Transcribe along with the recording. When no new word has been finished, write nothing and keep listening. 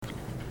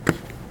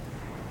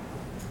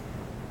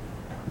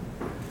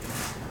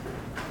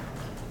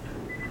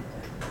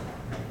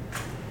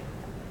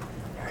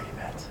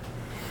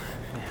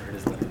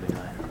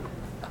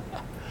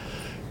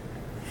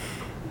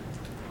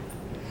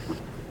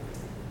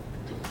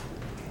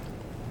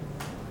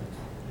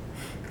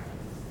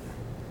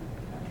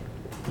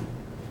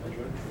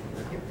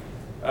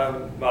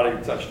Marty,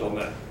 you touched on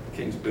that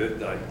King's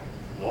birthday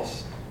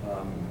loss.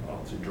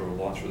 Obviously draw a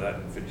line through that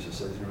and finish the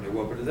season really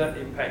well. But does that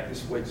impact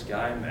this week's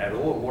game at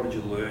all? What did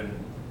you learn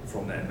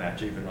from that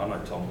match? Even I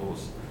know Tom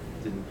Lewis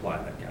didn't play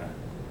in that game.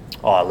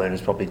 I learned it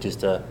was probably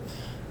just a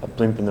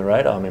blimp in the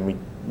radar. I mean, we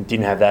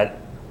didn't have that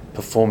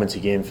performance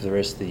again for the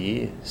rest of the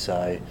year.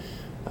 So,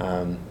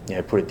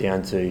 put it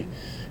down to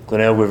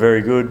Glenelg were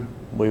very good.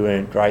 We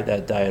weren't great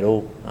that day at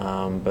all.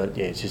 But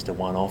yeah, it's just a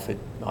one-off. I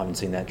haven't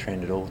seen that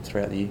trend at all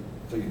throughout the year.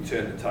 So you can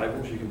turn the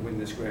tables, you can win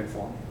this grand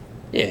final?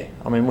 Yeah,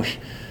 I mean,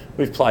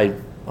 we've played,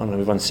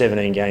 we've won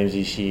 17 games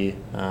this year.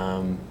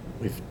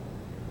 We've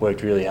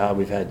worked really hard.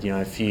 We've had,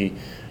 a few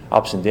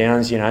ups and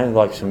downs,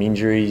 like some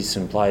injuries,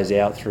 some players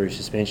out through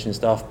suspension and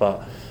stuff.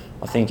 But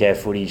I think our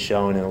footy's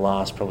shown in the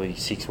last probably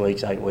 6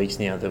 weeks, 8 weeks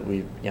now that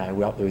we're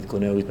up there with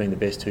Glenelg as being the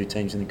best two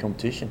teams in the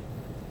competition.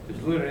 Did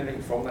you learn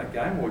anything from that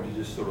game, or did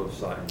you just sort of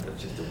say,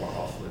 it's just a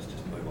one-off, let's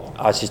just move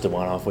on? It's just a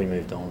one-off, we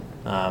moved on.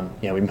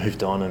 We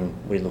moved on and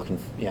we're looking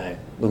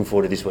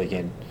forward to this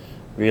weekend.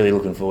 Really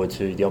looking forward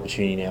to the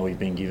opportunity now we've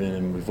been given,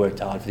 and we've worked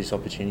hard for this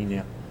opportunity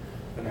now.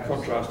 And the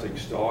contrasting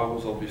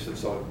styles, obviously,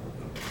 so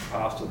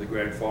past to the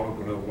grand final,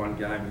 Glenelg one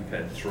game, you've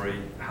had 3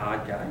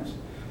 hard games.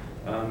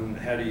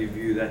 How do you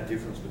view that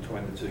difference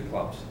between the two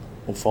clubs?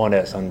 We'll find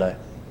out Sunday.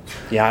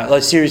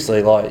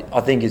 Seriously,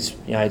 I think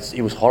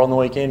it was hot on the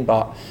weekend,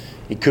 but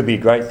it could be a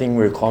great thing.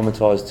 We're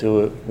acclimatised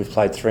to it. We've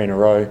played 3 in a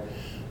row.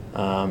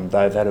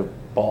 They've had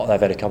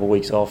a couple of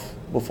weeks off.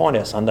 We'll find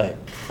out Sunday.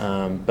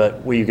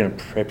 But we're going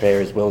to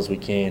prepare as well as we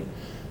can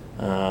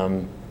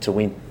to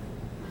win.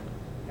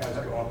 How's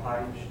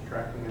Guy Page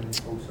tracking,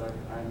 and also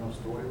Amos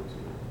Doyle?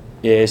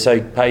 Yeah, so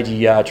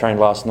Pagey trained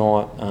last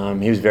night.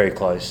 He was very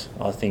close.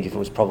 I think if it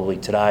was probably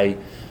today,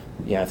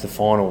 if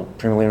the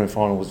preliminary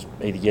final was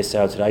either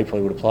yesterday or today, he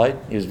probably would have played.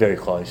 He was very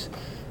close.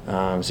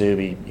 So he'll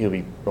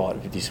be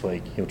right this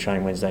week. He'll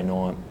train Wednesday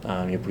night.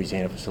 He'll put his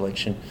hand up for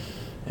selection,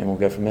 and we'll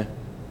go from there.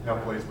 How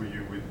pleased were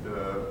you with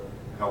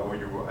how well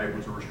you were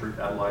able to restrict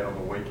Adelaide on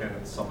the weekend?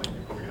 It's something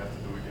you're probably going to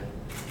have to do again.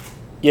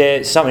 Yeah,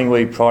 it's something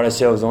we pride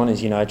ourselves on,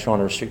 is trying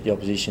to restrict the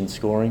opposition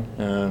scoring.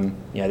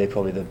 They're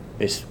probably the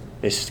best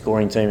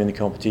scoring team in the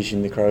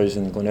competition, the Crows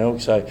and the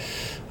Glenelg. So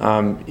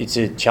it's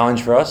a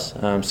challenge for us.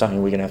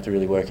 Something we're going to have to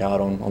really work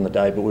hard on the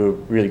day. But we were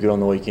really good on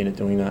the weekend at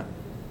doing that.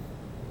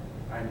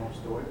 Amos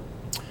Doyle?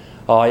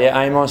 Oh yeah,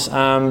 Amos.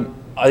 I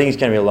think it's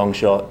going to be a long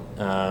shot.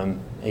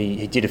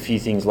 He did a few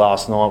things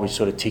last night which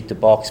sort of ticked the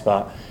box,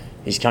 but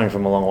he's coming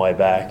from a long way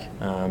back.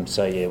 I'd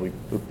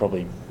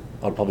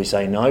probably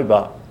say no,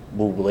 but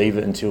we'll leave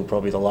it until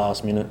probably the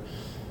last minute.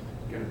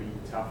 It's going to be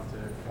tough to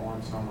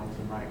find someone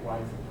to make way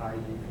for Page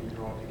if he's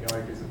right to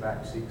go, because the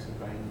back 6 have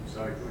been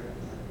so good.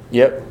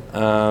 Yep.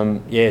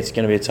 It's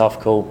going to be a tough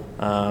call.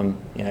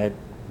 If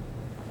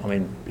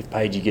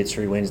Pagey gets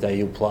through Wednesday,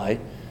 he'll play.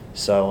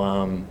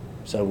 So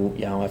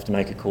we'll have to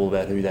make a call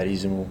about who that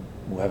is, and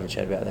we'll have a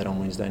chat about that on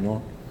Wednesday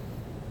night.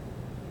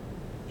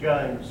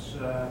 James,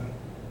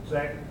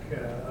 Zac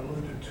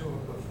alluded to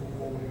it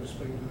before when he was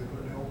speaking to the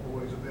Glenelg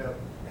boys about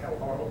how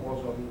hot it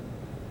was on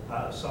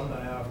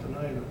Sunday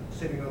afternoon.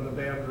 Sitting on the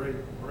boundary,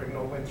 I reckon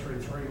I went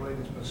through 3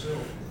 litres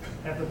myself.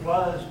 Have the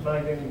players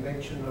made any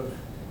mention of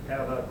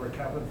how they've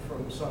recovered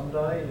from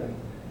Sunday and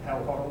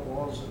how hot it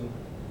was and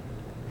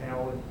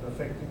how it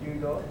affected you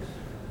guys?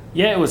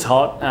 Yeah, it was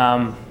hot,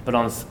 but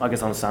I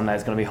guess on Sunday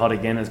it's going to be hot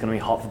again. It's going to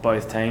be hot for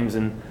both teams,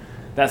 and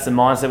that's the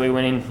mindset we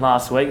went in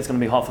last week. It's going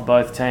to be hot for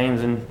both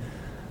teams, and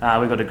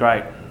we've got a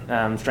great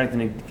strength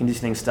and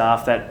conditioning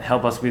staff that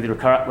help us with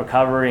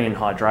recovery and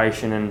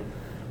hydration, and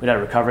we had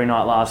a recovery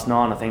night last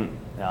night, and I think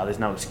there's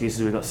no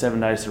excuses. We've got 7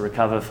 days to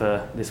recover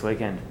for this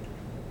weekend.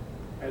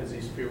 How does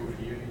this feel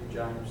for you,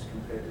 James,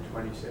 compared to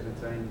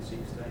 2017 and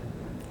 16?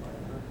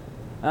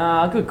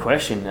 Good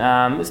question.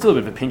 It's still a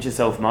bit of a pinch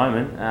yourself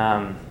moment.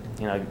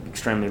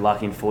 Extremely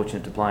lucky and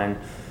fortunate to play in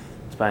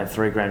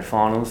 3 grand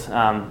finals.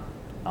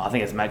 I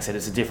think, as Mac said,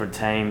 it's a different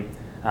team,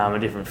 a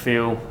different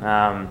feel.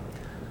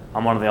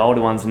 I'm one of the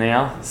older ones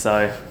now,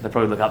 so they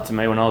probably look up to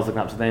me when I was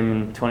looking up to them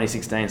in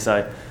 2016.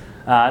 So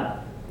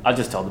I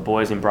just told the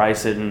boys,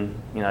 embrace it,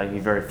 and you're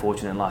very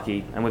fortunate and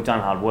lucky, and we've done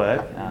hard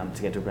work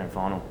to get to a grand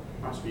final.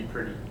 Must be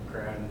pretty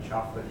proud and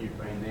chuffed that you've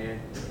been there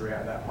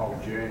throughout that whole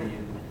journey,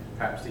 and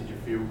perhaps did you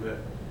feel that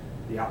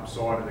the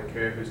upside of the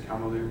curve has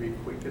come a little bit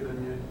quicker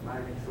than you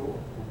maybe thought?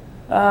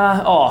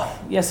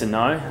 Yes and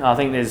no. I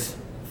think there's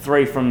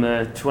 3 from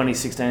the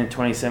 2016 and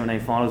 2017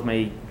 finals,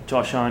 me,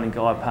 Josh Owen and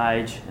Guy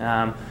Page.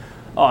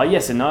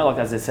 Yes and no. Like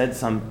as I said,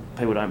 some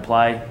people don't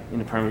play in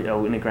the Premier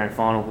or in the grand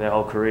final their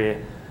whole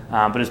career.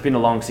 But it's been a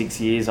long 6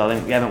 years. I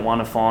think we haven't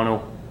won a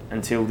final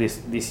until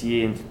this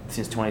year,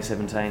 since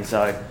 2017.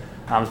 So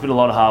it's been a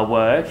lot of hard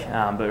work,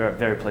 but we're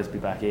very pleased to be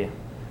back here.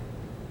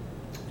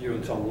 You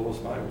and Tom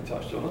Lewis, mate, we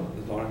touched on it,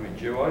 the dynamic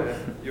duo.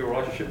 Your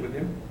relationship with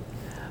him?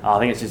 I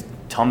think it's just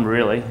Tom,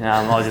 really.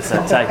 I'll just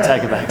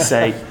take a back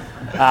seat.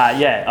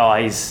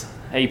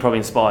 He probably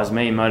inspires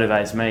me and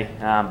motivates me.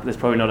 There's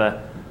probably not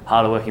a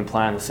harder working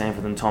player in the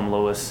SANFL than Tom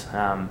Lewis,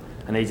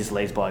 and he just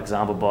leads by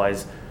example by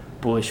his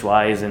bullish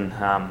ways, and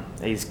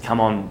he's come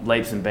on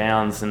leaps and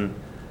bounds, and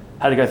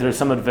had to go through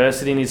some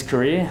adversity in his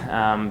career,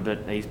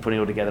 but he's putting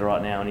it all together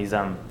right now, and he's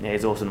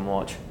awesome to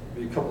watch.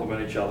 You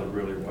complement each other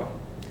really well.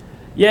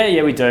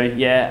 Yeah, we do.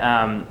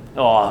 Yeah.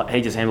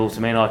 He just handles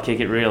to me, and I kick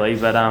it really.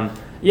 But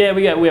we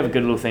have a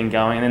good little thing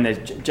going. And then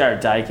there's Jared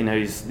Dakin,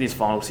 who's this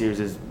final series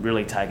has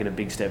really taken a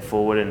big step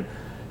forward and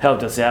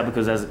helped us out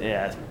because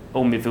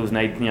all midfields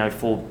need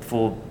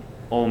full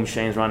all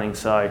machines running.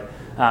 So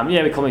we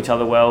complement each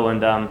other well,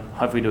 and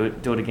hopefully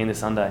do it again this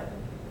Sunday.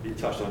 You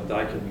touched on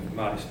Dakin.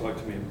 Marty spoke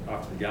to me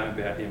after the game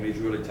about him. He's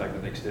really taken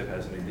the next step,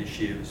 hasn't he, this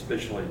year,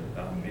 especially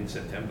in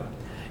September?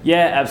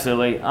 Yeah,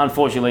 absolutely.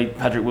 Unfortunately,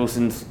 Patrick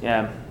Wilson's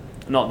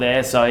not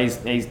there, so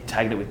he's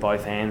taken it with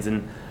both hands,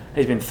 and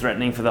he's been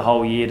threatening for the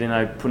whole year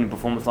to put in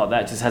performance like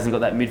that. Just hasn't got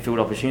that midfield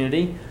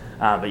opportunity.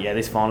 But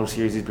this final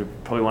series is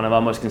probably one of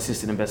our most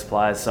consistent and best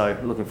players. So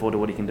looking forward to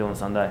what he can do on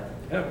Sunday.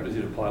 How good is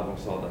he to play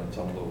alongside that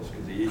Tom Lewis?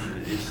 Because he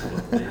is sort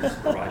of the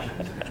inspiration.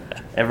 Isn't he?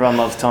 Everyone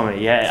loves Tommy.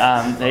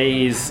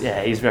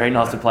 He's very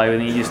nice to play with.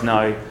 And you just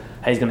know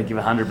he's going to give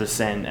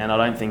 100%. And I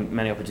don't think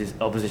many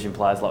opposition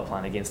players like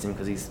playing against him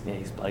because he's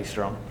bloody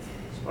strong.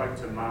 Spoke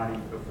to Marty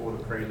before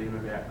the prelim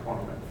about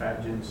Connor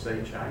McFadgen's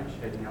sea change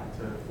heading up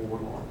to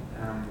forward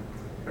line.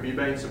 Have you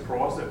been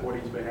surprised at what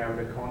he's been able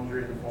to conjure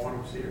in the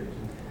final series?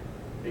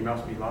 He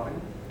must be loving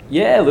it.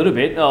 Yeah, a little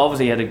bit.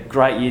 Obviously, he had a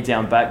great year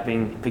down back,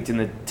 being picked in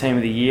the team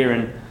of the year,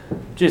 and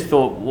just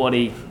thought what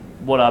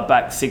our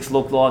back six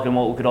looked like and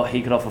what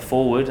he could offer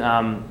forward.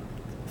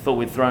 Thought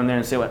we'd throw him there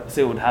and see what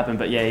would happen.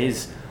 But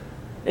he's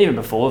even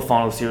before the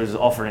final series was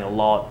offering a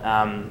lot.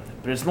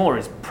 But it's more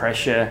his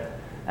pressure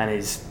and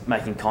his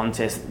making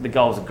contests. The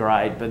goals are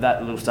great, but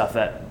that little stuff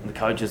that the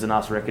coaches and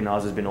us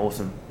recognise has been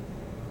awesome.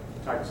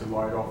 Takes a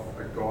load off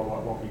a guy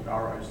like Lockie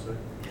Burrows too.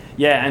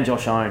 Yeah, and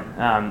Josh Owen.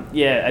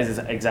 Is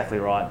exactly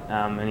right.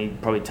 And he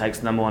probably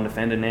takes number one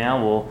defender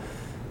now,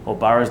 or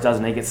Burrows does,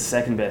 and he gets the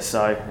second best.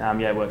 So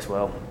it works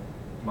well.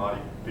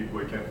 Marty, big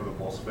weekend for the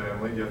Boss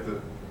family. You have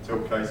to tell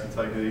Casey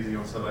take it easy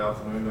on Saturday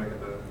afternoon. Don't get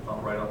the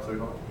heart rate up too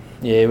high.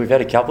 Yeah, we've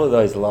had a couple of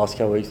those the last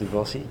couple of weeks with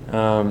Bossy.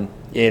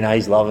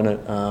 He's loving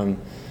it.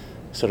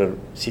 Sort of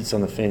sits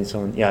on the fence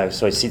so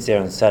he sits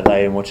there on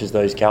Saturday and watches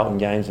those Carlton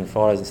games and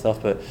Fridays and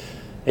stuff, but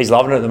he's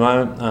loving it at the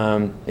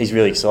moment. He's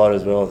really excited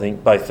as well, I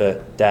think, both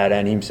for Dad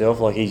and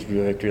himself. Like, he's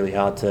worked really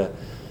hard to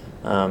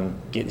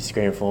get this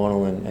grand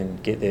final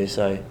and get there,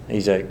 so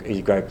he's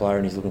a great player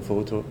and he's looking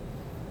forward to it.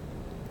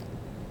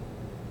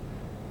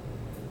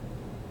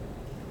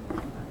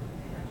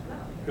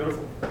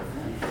 Beautiful.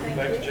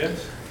 Thanks,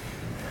 gents.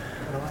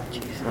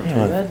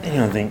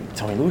 Anyone think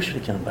Tommy Lewis should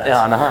have come back?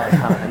 Yeah, I know.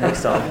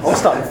 Next time. I'll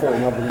start before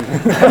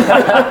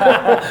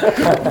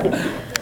you.